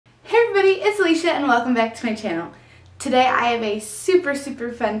Alicia and welcome back to my channel. Today I have a super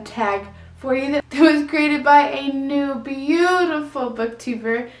fun tag for you that was created by a new beautiful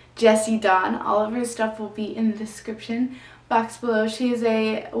booktuber, Jessie Dawn. All of her stuff will be in the description box below. She is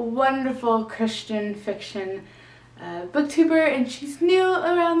a wonderful Christian fiction booktuber and she's new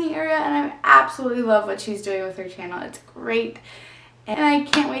around the area and I absolutely love what she's doing with her channel. It's great and I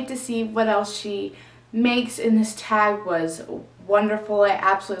can't wait to see what else she makes, and this tag was wonderful. I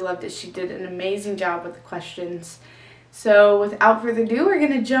absolutely loved it. She did an amazing job with the questions. So without further ado, we're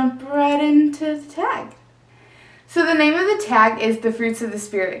going to jump right into the tag. So the name of the tag is the Fruits of the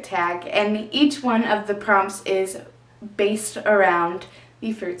Spirit tag, and each one of the prompts is based around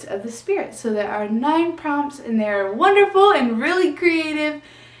the fruits of the Spirit. So there are 9 prompts and they're wonderful and really creative.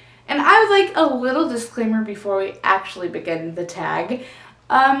 And I would like a little disclaimer before we actually begin the tag.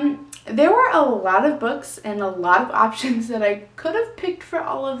 There were a lot of books and a lot of options that I could have picked for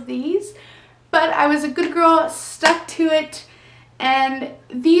all of these, but I was a good girl, stuck to it, and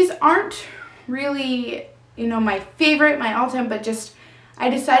these aren't really, my favorite, my all-time, but just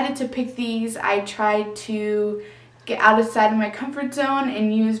I decided to pick these. I tried to get outside of my comfort zone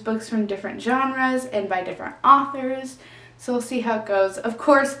and use books from different genres and by different authors, so we'll see how it goes. Of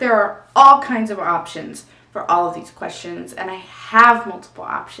course, there are all kinds of options for all of these questions, and I have multiple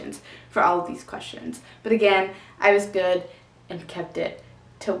options for all of these questions. But again, I was good and kept it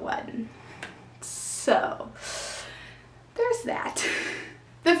to 1. So, there's that.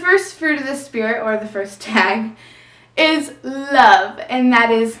 The first fruit of the Spirit, or the first tag, is love, and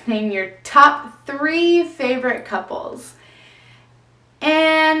that is name your top 3 favorite couples.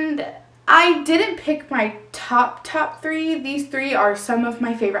 And I didn't pick my top 3. These 3 are some of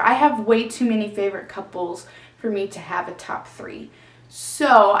my favorite. I have way too many favorite couples for me to have a top 3.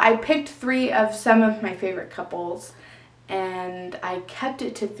 So I picked 3 of some of my favorite couples and I kept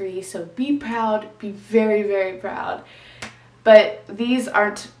it to 3. So be proud, be very proud. But these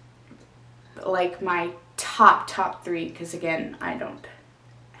aren't like my top 3 because again, I don't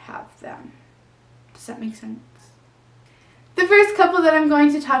have them. Does that make sense? The first couple that I'm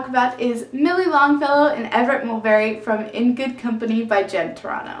going to talk about is Millie Longfellow and Everett Mulberry from In Good Company by Jen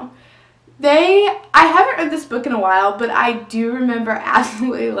Toronto. I haven't read this book in a while, but I do remember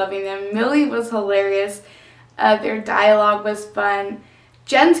absolutely loving them. Millie was hilarious. Their dialogue was fun.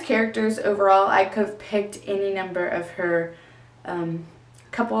 Jen's characters overall, I could have picked any number of her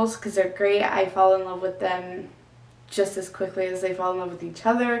couples because they're great. I fall in love with them just as quickly as they fall in love with each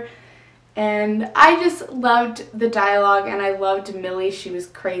other. And I just loved the dialogue and I loved Millie. She was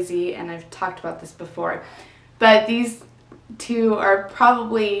crazy and I've talked about this before. But these 2 are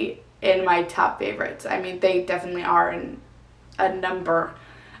probably in my top favorites. I mean, they definitely are in a number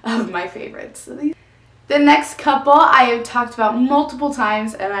of my favorites. The next couple I have talked about multiple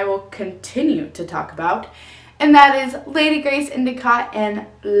times and I will continue to talk about. And that is Lady Grace Endicott and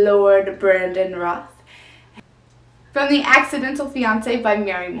Lord Brandon Roth from The Accidental Fiancé by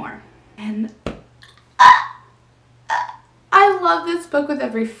Mary Moore. And I love this book with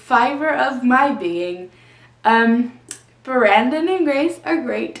every fiber of my being. Brandon and Grace are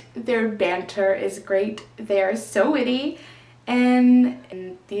great. Their banter is great. They are so witty.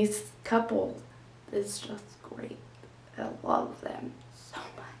 And these couple is just great. I love them so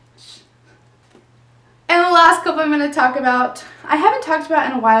much. And the last couple I'm going to talk about, I haven't talked about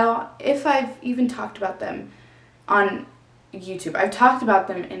in a while, if I've even talked about them on YouTube. I've talked about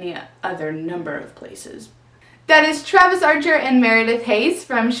them in any other number of places. That is Travis Archer and Meredith Hayes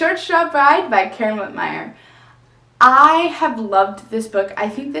from Short Straw Bride by Karen Whitmire. I have loved this book. I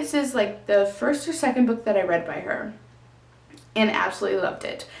think this is like the first or second book that I read by her and absolutely loved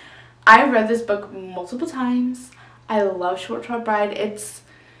it. I've read this book multiple times. I love Short Straw Bride. It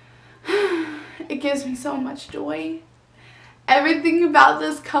gives me so much joy. Everything about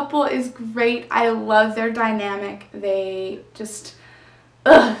this couple is great. I love their dynamic. They just,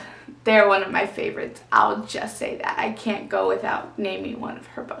 they're one of my favorites. I'll just say that. I can't go without naming one of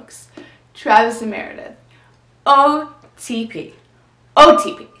her books. Travis and Meredith. OTP.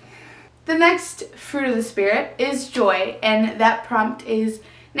 OTP. The next fruit of the Spirit is joy, and that prompt is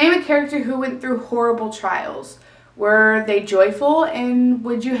name a character who went through horrible trials. Were they joyful, and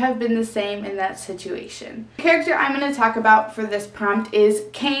would you have been the same in that situation? The character I'm going to talk about for this prompt is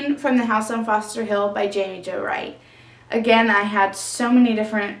Cain from The House on Foster Hill by Jamie Jo Wright. Again, I had so many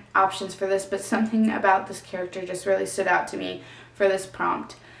different options for this, but something about this character just really stood out to me for this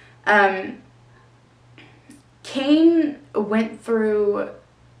prompt. Cain went through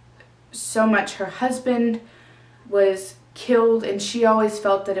so much. Her husband was killed and she always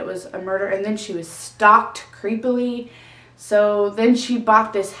felt that it was a murder, and then she was stalked creepily. So then she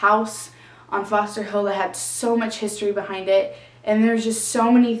bought this house on Foster Hill that had so much history behind it, and there's just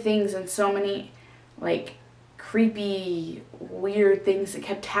so many things and so many like creepy, weird things that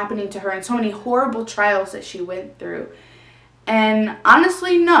kept happening to her and so many horrible trials that she went through. And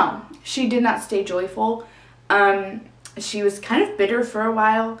honestly, no, she did not stay joyful. She was kind of bitter for a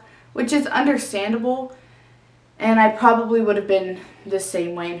while, which is understandable. And I probably would have been the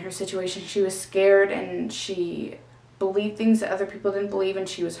same way in her situation. She was scared and she believed things that other people didn't believe, and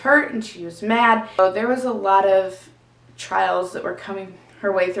she was hurt and she was mad. So there was a lot of trials that were coming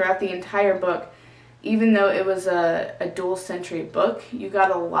her way throughout the entire book. Even though it was a dual century book, you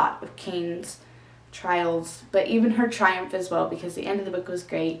got a lot of Cain's trials, but even her triumph as well, because the end of the book was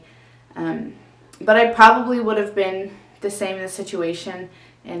great. But I probably would have been the same in the situation,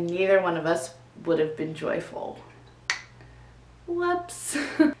 and neither one of us would have been joyful. Whoops.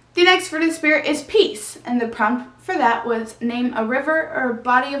 The next fruit of the Spirit is peace, and the prompt for that was name a river or a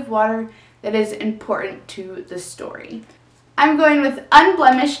body of water that is important to the story. I'm going with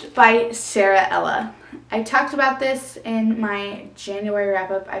Unblemished by Sarah Ella. I talked about this in my January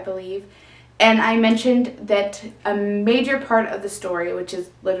wrap-up, I believe, and I mentioned that a major part of the story, which is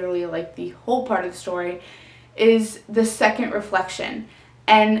literally like the whole part of the story, is the second reflection.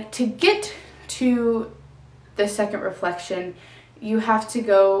 And to get to the second reflection, you have to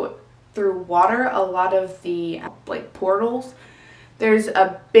go through water. A lot of the like portals. There's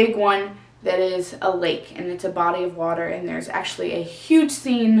a big one that is a lake, and it's a body of water, and there's actually a huge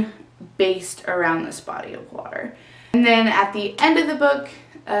scene based around this body of water. And then at the end of the book,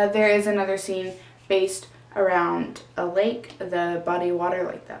 there is another scene based around a lake, the body of water,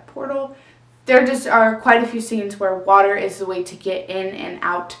 like that portal. There just are quite a few scenes where water is the way to get in and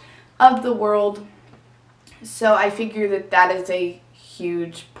out of the world. So I figure that that is a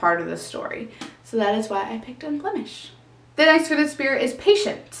huge part of the story. So that is why I picked Unblemished. The next fruit of the Spirit is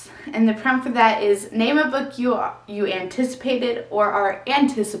patience, and the prompt for that is name a book you anticipated or are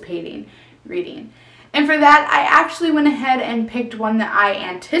anticipating reading. And for that, I actually went ahead and picked one that I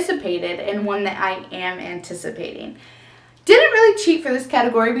anticipated and one that I am anticipating. Didn't really cheat for this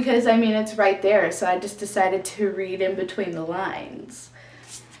category because, I mean, it's right there, so I just decided to read in between the lines.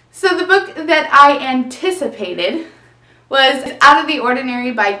 So the book that I anticipated was Out of the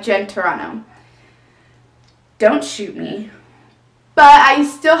Ordinary by Jen Toronto. Don't shoot me, but I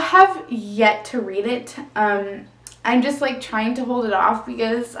still have yet to read it. I'm just like trying to hold it off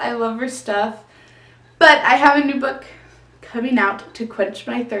because I love her stuff. But I have a new book coming out to quench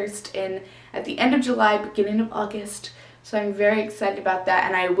my thirst at the end of July, beginning of August. So I'm very excited about that,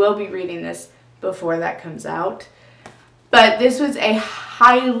 and I will be reading this before that comes out. But this was a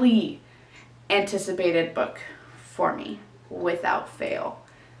highly anticipated book for me, without fail.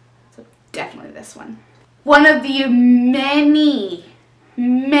 So definitely this one. One of the many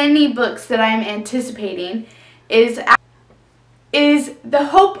books that I'm anticipating is The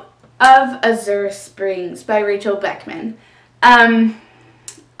Hope of Azure Springs by Rachel Beckman. I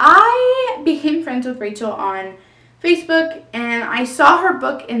became friends with Rachel on Facebook, and I saw her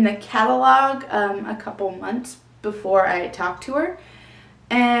book in the catalog a couple months before I talked to her,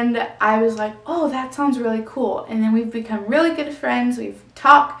 and I was like, oh, that sounds really cool. And then we've become really good friends. We've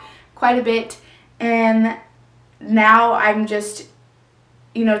talked quite a bit, and now I'm just,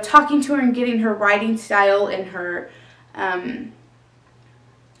 you know, talking to her and getting her writing style and her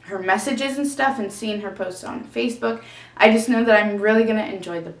messages and stuff, and seeing her posts on Facebook. I just know that I'm really going to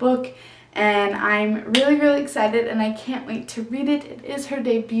enjoy the book, and I'm really excited, and I can't wait to read it. It is her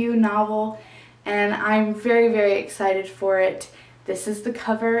debut novel, and I'm very excited for it. This is the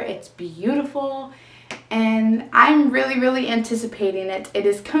cover. It's beautiful, and I'm really anticipating it. It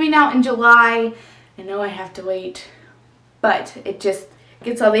is coming out in July. I know I have to wait, but it just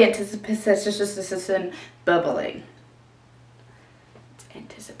gets all the anticipation bubbling.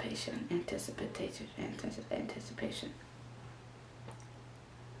 Anticipation.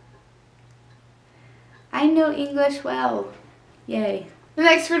 I know English well. Yay. The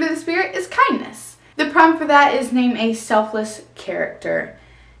next fruit of the Spirit is kindness. The prompt for that is name a selfless character.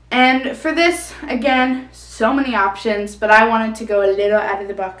 And for this, again, so many options, but I wanted to go a little out of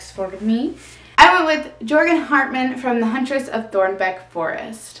the box for me. I went with Jorgen Hartman from The Huntress of Thornbeck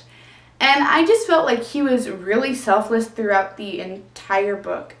Forest. And I just felt like he was really selfless throughout the entire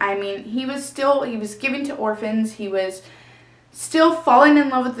book. I mean, he was giving to orphans. He was still falling in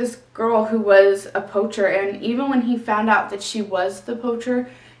love with this girl who was a poacher. And even when he found out that she was the poacher,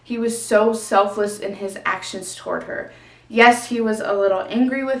 he was so selfless in his actions toward her. Yes, he was a little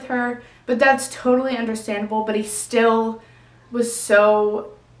angry with her, but that's totally understandable. But he still was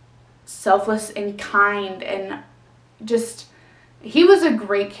so selfless and kind, and just he was a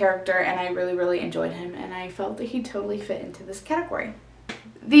great character, and I really, really enjoyed him, and I felt that he totally fit into this category.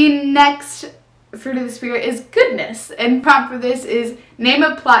 The next fruit of the spirit is goodness, and prompt for this is name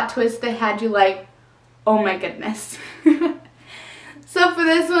a plot twist that had you like, oh my goodness. So for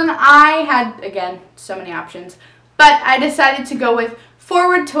this one, I had, again, so many options, but I decided to go with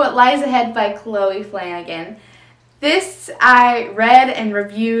Forward to What Lies Ahead by Chloe Flanagan. This I read and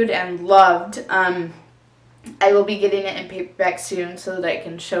reviewed and loved. I will be getting it in paperback soon so that I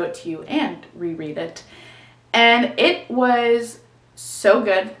can show it to you and reread it. And it was so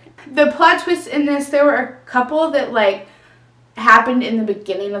good. The plot twists in this, there were a couple that like happened in the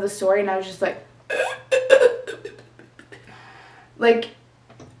beginning of the story, and I was just like,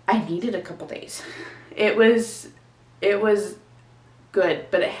 I needed a couple days. It was good,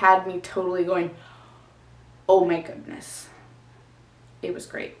 but it had me totally going, oh my goodness. It was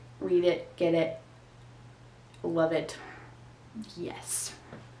great. Read it, get it, love it. Yes.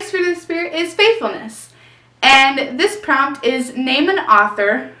 Next fruit of the spirit is faithfulness. And this prompt is name an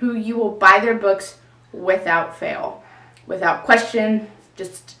author who you will buy their books without fail. Without question,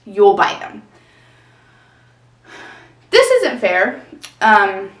 just you'll buy them. This isn't fair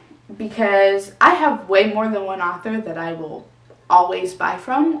because I have way more than one author that I will always buy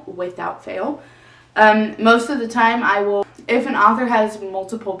from without fail. Most of the time I will, if an author has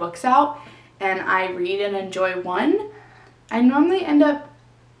multiple books out and I read and enjoy one, I normally end up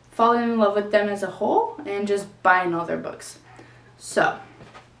falling in love with them as a whole and just buying all their books. So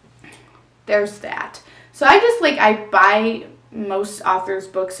there's that. So I just I buy most authors'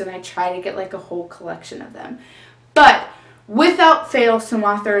 books and I try to get like a whole collection of them. But without fail, some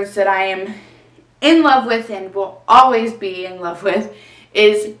authors that I am in love with and will always be in love with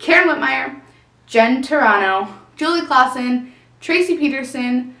is Karen Whitmire, Jen Turano, Julie Clausen, Tracy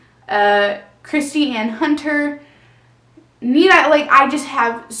Peterson, Christy Ann Hunter. I just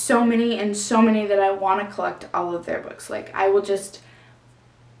have so many and so many that I want to collect all of their books. Like, I will just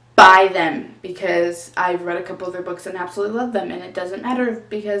buy them because I've read a couple of their books and absolutely love them, and it doesn't matter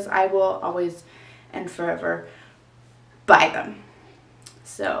because I will always and forever buy them.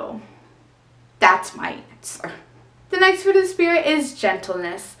 So that's my answer. The next fruit of the spirit is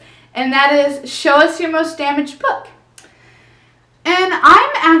gentleness, and that is show us your most damaged book. And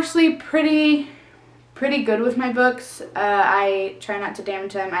I'm actually pretty good with my books. I try not to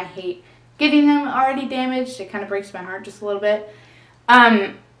damage them. I hate getting them already damaged. It kind of breaks my heart just a little bit.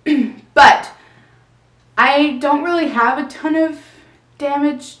 But I don't really have a ton of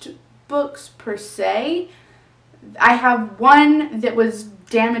damaged books per se. I have one that was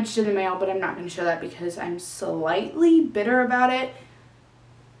damaged in the mail, but I'm not going to show that because I'm slightly bitter about it.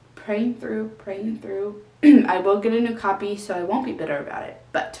 Praying through. I will get a new copy, so I won't be bitter about it,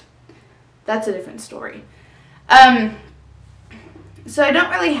 but that's a different story. So I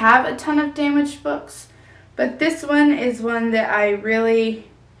don't really have a ton of damaged books, but this one is one that I really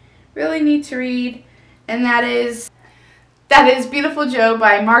need to read, and that is Beautiful Joe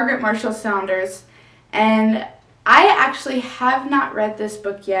by Margaret Marshall Saunders. And I actually have not read this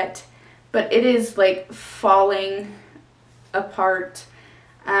book yet, but it is like falling apart.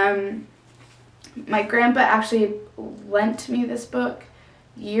 My grandpa actually lent me this book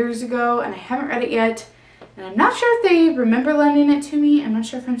years ago, and I haven't read it yet, and I'm not sure if they remember lending it to me. I'm not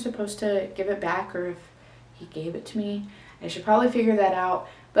sure if I'm supposed to give it back or if he gave it to me. I should probably figure that out,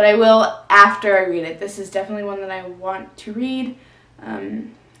 but I will after I read it. This is definitely one that I want to read.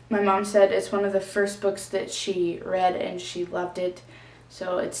 My mom said it's one of the first books that she read and she loved it,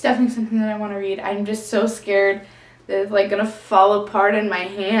 so it's definitely something that I want to read. I'm just so scared that it's like gonna fall apart in my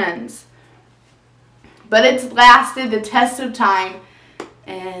hands, but it's lasted the test of time,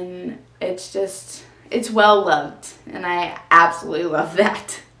 and it's well loved, and I absolutely love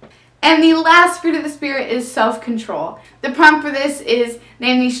that. And the last fruit of the spirit is self-control. The prompt for this is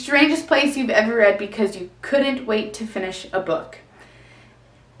name the strangest place you've ever read because you couldn't wait to finish a book.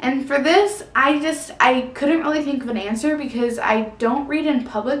 And for this, I couldn't really think of an answer because I don't read in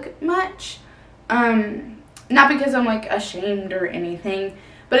public much. Not because I'm like ashamed or anything,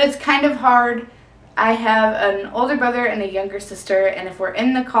 but it's kind of hard. I have an older brother and a younger sister, and if we're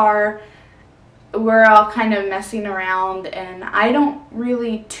in the car, we're all kind of messing around, and I don't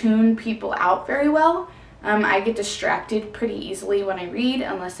really tune people out very well. I get distracted pretty easily when I read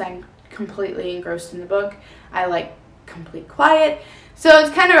unless I'm completely engrossed in the book. I like complete quiet. So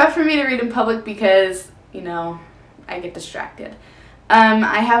it's kind of rough for me to read in public because, you know, I get distracted.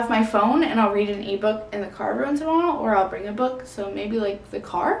 I have my phone and I'll read an ebook in the car every once in a while, or I'll bring a book, so maybe like the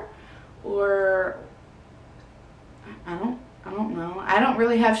car, or I don't know. I don't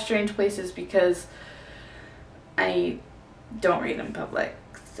really have strange places because I don't read in public.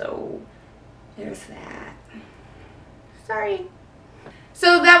 So there's that. Sorry.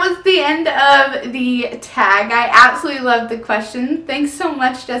 So that was the end of the tag. I absolutely loved the question. Thanks so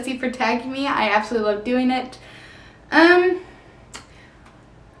much, Jessie, for tagging me. I absolutely love doing it. I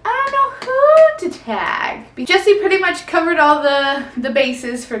don't know who to tag. Jessie pretty much covered all the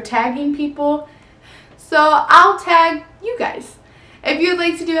bases for tagging people. So I'll tag you guys. If you'd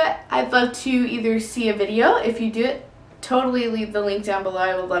like to do it, I'd love to either see a video. If you do it, totally leave the link down below.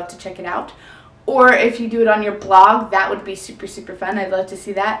 I would love to check it out. Or if you do it on your blog, that would be super, super fun. I'd love to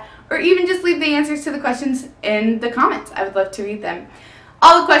see that. Or even just leave the answers to the questions in the comments. I would love to read them.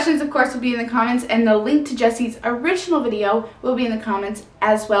 All the questions, of course, will be in the comments, and the link to Jessie's original video will be in the comments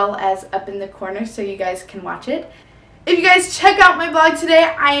as well as up in the corner so you guys can watch it. If you guys check out my blog today,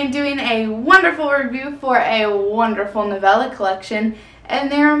 I am doing a wonderful review for a wonderful novella collection,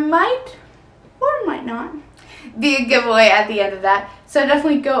 and there might or might not be a giveaway at the end of that. So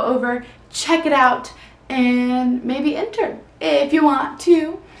definitely go over, check it out, and maybe enter if you want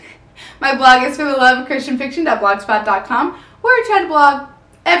to. My blog is fortheloveofchristianfiction.blogspot.com, where I try to blog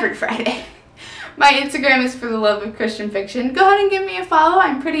every Friday. My Instagram is fortheloveofchristianfiction. Go ahead and give me a follow.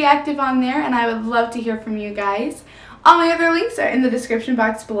 I'm pretty active on there, and I would love to hear from you guys. All my other links are in the description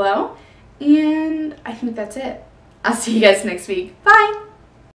box below, and I think that's it. I'll see you guys next week. Bye!